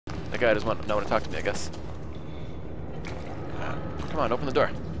That guy doesn't want to talk to me, I guess. Come on, open the door.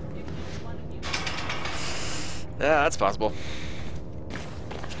 Yeah, that's possible.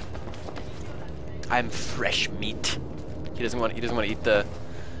 I'm fresh meat. He doesn't want to eat the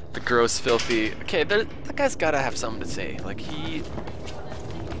gross, filthy. Okay, that guy's gotta have something to say. Like he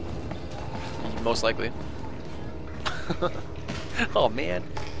most likely. Oh man,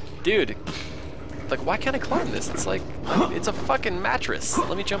 dude. Like, why can't I climb this? It's like, it's a fucking mattress.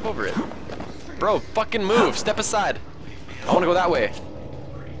 Let me jump over it. Bro, fucking move. Step aside. I want to go that way.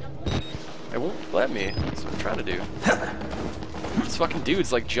 It won't let me. That's what I'm trying to do. This fucking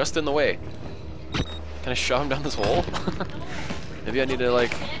dude's like just in the way. Can I shove him down this hole? Maybe I need to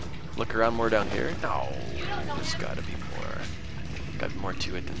like look around more down here. No, there's gotta be more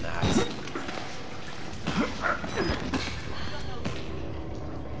to it than that.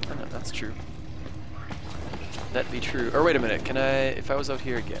 Oh, no, that's true. That be true. Or wait a minute, can I, if I was out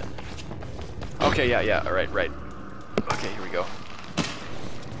here again? Okay, yeah, alright, right. Okay, here we go.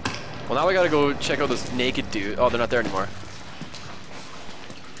 Well, now I gotta go check out this naked dude. Oh, they're not there anymore.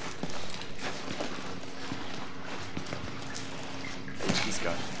 He's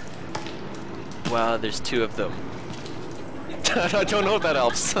gone. Wow, there's two of them. I don't know if that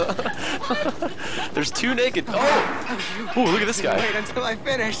helps. There's two naked. Oh! Ooh, look at this guy. Wait until I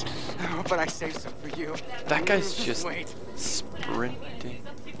finish. Oh, but I saved some for you. That guy's just sprinting.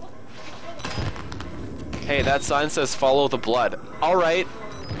 Hey, that sign says follow the blood. Alright.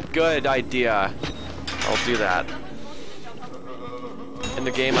 Good idea. I'll do that. In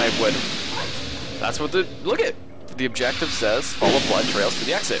the game I would. That's what look at! The objective says follow blood trails to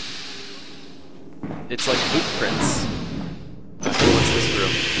the exit. It's like footprints. What's this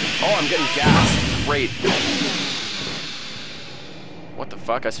room? Oh, I'm getting gassed. Great. What the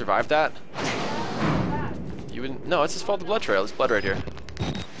fuck? I survived that? You wouldn't? No, it's just follow the blood trail. There's blood right here.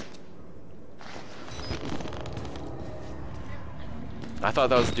 I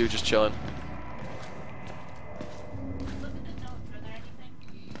thought that was a dude just chilling.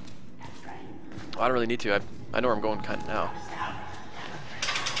 I don't really need to. I know where I'm going kind of now.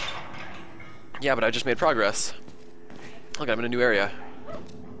 Yeah, but I just made progress. Look, I'm in a new area.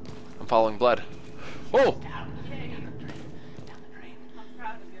 I'm following blood. Oh!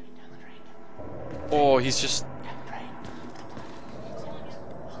 Oh, he's just...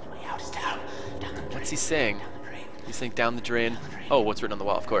 What's he saying? He's saying down the drain. Oh, what's written on the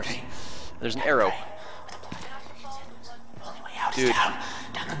wall, of course. There's an arrow. Dude.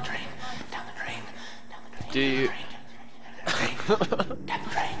 Do you...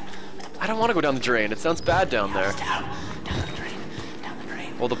 I don't want to go down the drain. It sounds bad down there.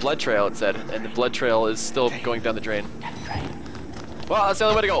 Well, the blood trail, it said, and the blood trail is still going down the drain. Well, that's the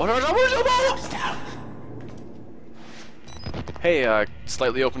only way to go. Hey,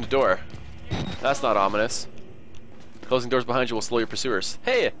 slightly opened door. That's not ominous. Closing doors behind you will slow your pursuers.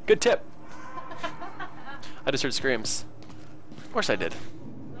 Hey, good tip. I just heard screams. Of course I did.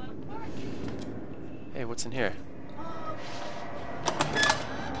 Hey, what's in here?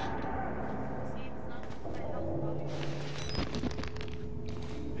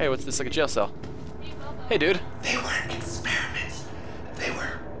 Hey, what's this, like a jail cell? Hey, dude. They weren't experiments. They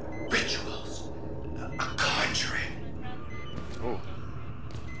were rituals. A conjuring. Ooh.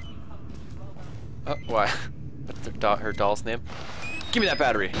 Oh, why? That's her doll's name? Give me that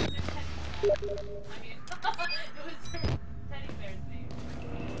battery.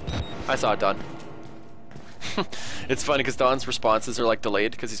 I saw it, Don. It's funny because Don's responses are like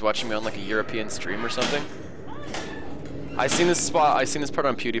delayed because he's watching me on like a European stream or something. I seen this part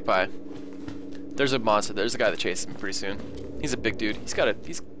on PewDiePie. There's a monster. There's a guy that chases me pretty soon. He's a big dude. He's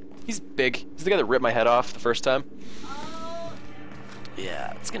big. He's the guy that ripped my head off the first time.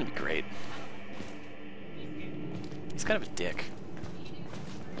 Yeah, it's gonna be great. He's kind of a dick.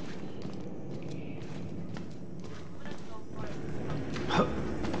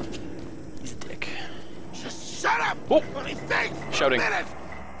 He's a dick. Just shut up! Oh! Only thanks for Shouting. a minute.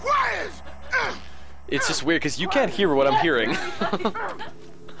 Quiet! It's just weird because you can't hear what I'm hearing.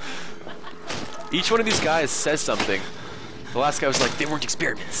 Each one of these guys says something. The last guy was like, they weren't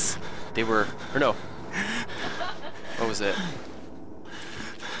experiments. They were, or no. What was it?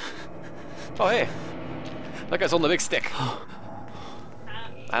 Oh, hey. That guy's holding a big stick.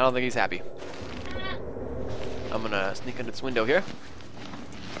 I don't think he's happy. I'm gonna sneak under this window here.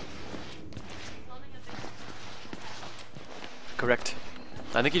 Correct.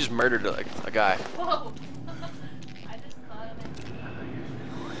 I think he just murdered a guy. Whoa. I just thought of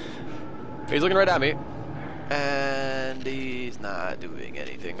it. He's looking right at me. And he's not doing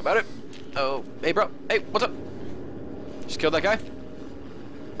anything about it. Oh, hey bro. Hey, what's up? Just killed that guy?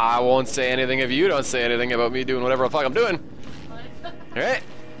 I won't say anything if you don't say anything about me doing whatever the fuck I'm doing. Alright?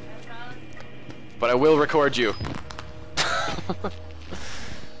 But I will record you.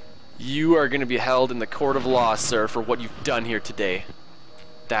 You are gonna be held in the court of law, sir, for what you've done here today.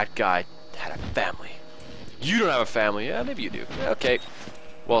 That guy had a family. You don't have a family. Yeah, maybe you do. Okay.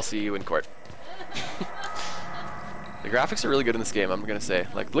 Well, I'll see you in court. The graphics are really good in this game, I'm gonna say.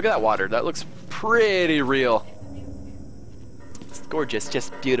 Like, look at that water. That looks pretty real. It's gorgeous.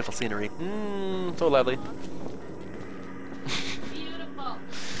 Just beautiful scenery. So lovely. Beautiful.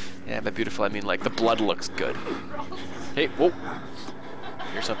 Yeah, by beautiful I mean like the blood looks good. Hey, whoa.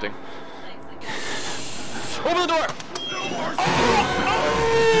 Here's something. Open the door! Oh,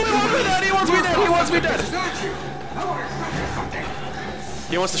 he wants me dead! He wants me dead! He wants me dead!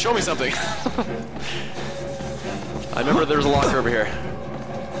 He wants to show me something. I remember there's a locker over here.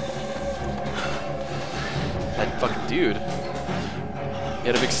 That fucking dude. He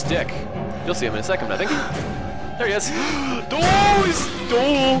had a big stick. You'll see him in a second, I think. There he is. Oh, he's...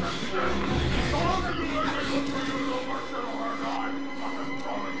 Oh.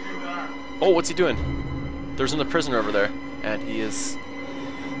 Oh, what's he doing? There's another prisoner over there, and he is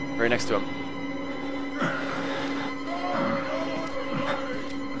right next to him.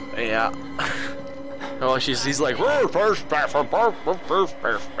 Yeah. Oh, he's like, kind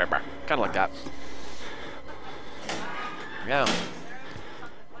of like that. Yeah.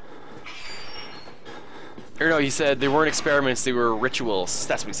 Or no, he said they weren't experiments, they were rituals.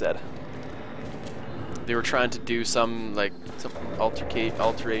 That's what he said. They were trying to do some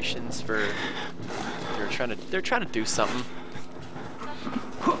alterations for. They're trying to do something.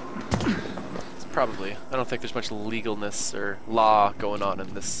 It's probably. I don't think there's much legalness or law going on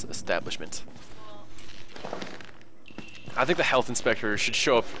in this establishment. I think the health inspector should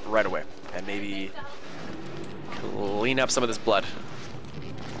show up right away and maybe clean up some of this blood.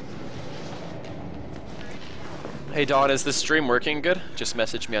 Hey Dawn, is this stream working good? Just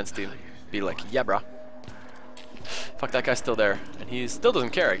message me on Steam. Be like, yeah, brah. Fuck, that guy's still there. And he still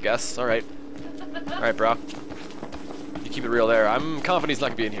doesn't care, I guess. Alright. Alright, bro. You keep it real there. I'm confident he's not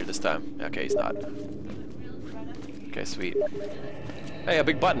gonna be in here this time. Okay, he's not. Okay, sweet. Hey, a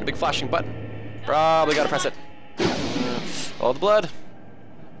big button, a big flashing button. Probably gotta press it. All the blood.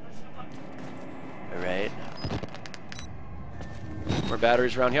 Alright. More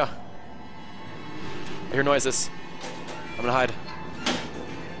batteries around here. I hear noises. I'm gonna hide.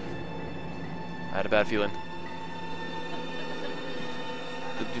 I had a bad feeling.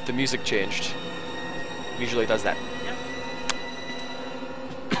 The music changed. Usually it does that.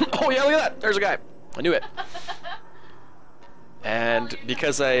 Oh yeah, look at that! There's a guy. I knew it. And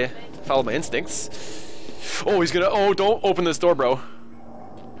because I followed my instincts. Oh, he's gonna. Oh, don't open this door, bro.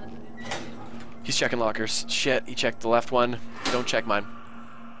 He's checking lockers. Shit, he checked the left one. Don't check mine.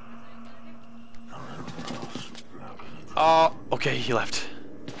 Oh, okay, he left.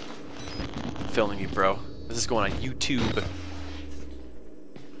 I'm filming you, bro. This is going on YouTube.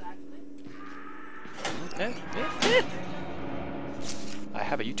 Okay. Yeah. I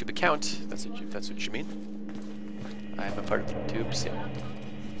have a YouTube account. That's what you mean. I am a part of YouTube. So.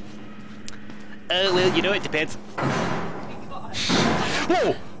 Well, you know, it depends.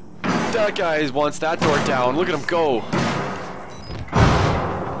 Whoa! That guy wants that door down. Look at him go.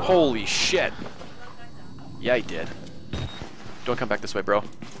 Holy shit. Yeah, he did. Don't come back this way, bro.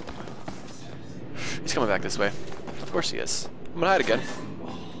 He's coming back this way. Of course he is. I'm gonna hide again.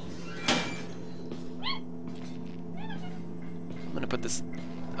 I'm gonna put this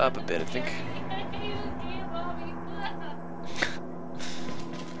up a bit, I think.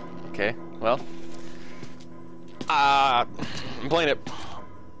 Okay, well. I'm playing it.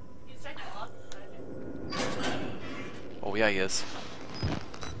 Oh yeah, he is.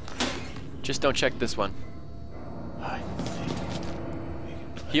 Just don't check this one.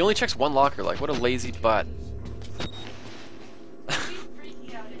 He only checks one locker, like, what a lazy butt.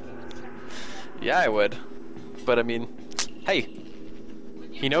 Yeah, I would. But I mean, hey,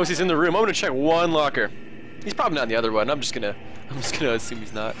 he knows he's in the room. I'm gonna check one locker. He's probably not in the other one. I'm just gonna assume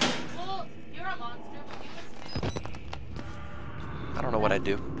he's not. Well, you're a monster. I don't know what I'd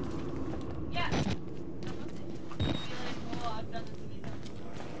do. Yeah.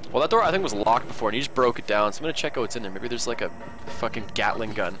 Well, that door I think was locked before, and he just broke it down. So I'm gonna check out what's in there. Maybe there's like a fucking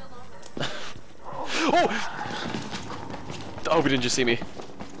Gatling gun. Oh! I hope he didn't just see me.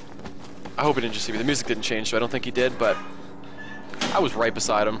 I hope he didn't just see me. The music didn't change, so I don't think he did, but I was right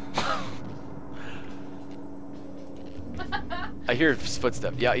beside him. I hear his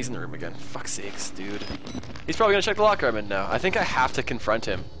footsteps. Yeah, he's in the room again. Fuck's sakes, dude. He's probably gonna check the locker I'm in now. I think I have to confront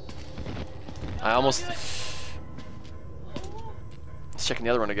him. I almost... He's checking the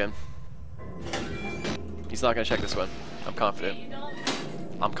other one again. He's not gonna check this one. I'm confident. You don't?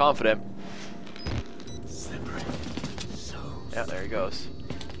 I'm confident. Slippery. So Yeah, there he goes.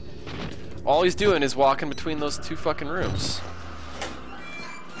 All he's doing is walking between those two fucking rooms.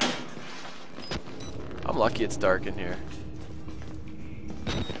 I'm lucky it's dark in here.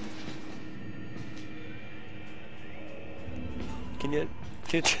 Can you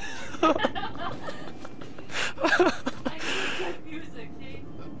I need good music, Dave.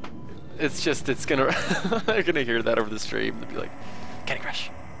 it's just, it's gonna, they're gonna hear that over the stream. They'll be like, Candy Crush.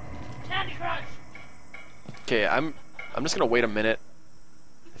 Candy Crush! Okay, I'm just gonna wait a minute.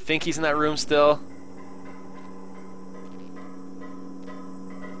 I think he's in that room still.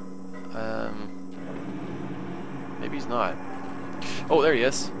 Maybe he's not. Oh, there he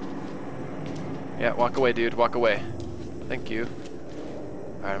is. Yeah, walk away, dude. Walk away. Thank you.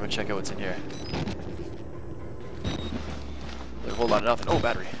 Alright, I'm gonna check out what's in here. There's a whole lot of nothing. Oh,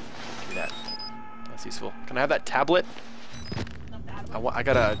 battery. Give me that. That's useful. Can I have that tablet? I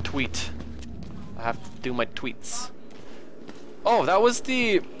got a tweet. I have to do my tweets. Oh, that was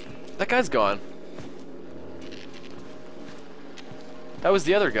the... That guy's gone. That was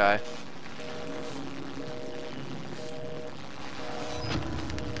the other guy.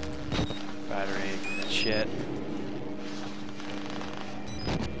 Battery, shit.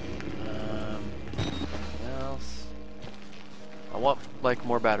 Anything else? I want, like,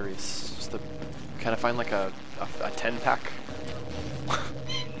 more batteries. Just to kind of find, like, a 10-pack.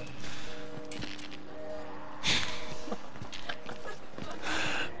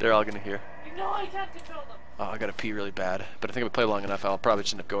 They're all gonna hear. You know I can't control them. Oh, I gotta pee really bad. But I think if I play long enough, I'll probably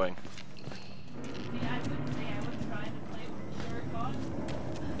just end up going. See, I wouldn't say I was trying to play with the short box.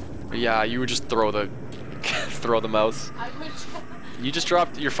 But yeah, you would just throw the throw the mouse. I would. You just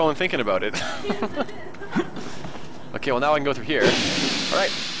dropped your phone thinking about it. Okay, well now I can go through here.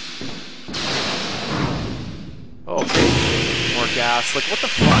 Alright. Oh, okay. More gas. Like, what the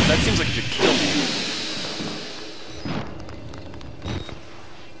fuck? That seems like it should kill me.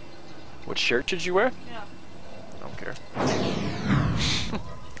 What shirt did you wear? Yeah. I don't care.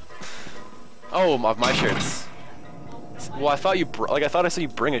 Oh, my shirts. Well, I thought you I thought I saw you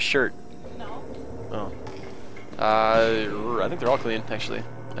bring a shirt. No. Oh. I think they're all clean, actually.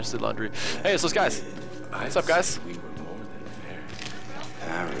 I just did laundry. Hey, it's those guys. What's up, guys? We were more than fair.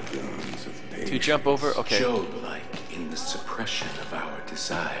 Paragons of To patience. jump over? Okay. Job-like in the suppression of our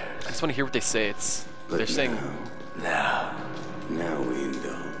desires. I just want to hear what they say. It's But they're saying. Now, Now we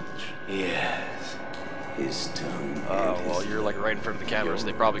indulge. yes. His tongue. Oh, and well, his you're like right in front of the camera, so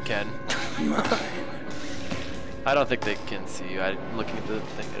they probably can. mine. I don't think they can see you. I'm looking at the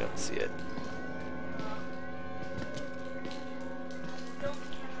thing, I don't see it.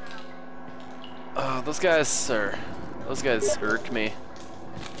 Those guys irk me.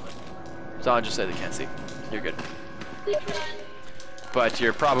 Someone just said they can't see. You're good. But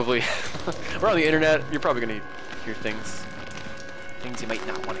you're probably, we're on the internet, you're probably gonna hear things you might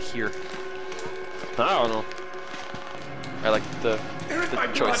not want to hear. I don't know. I like the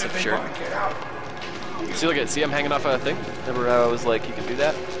choice of shirt. See, look at, see, I'm hanging off a thing. Remember how I was like, you can do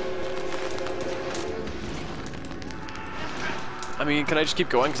that? I mean, can I just keep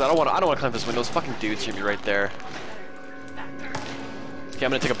going? Because I don't want to climb this window. Those fucking dudes should be right there. Okay,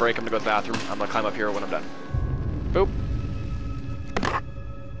 I'm gonna take a break. I'm gonna go to the bathroom. I'm gonna climb up here when I'm done. Boop.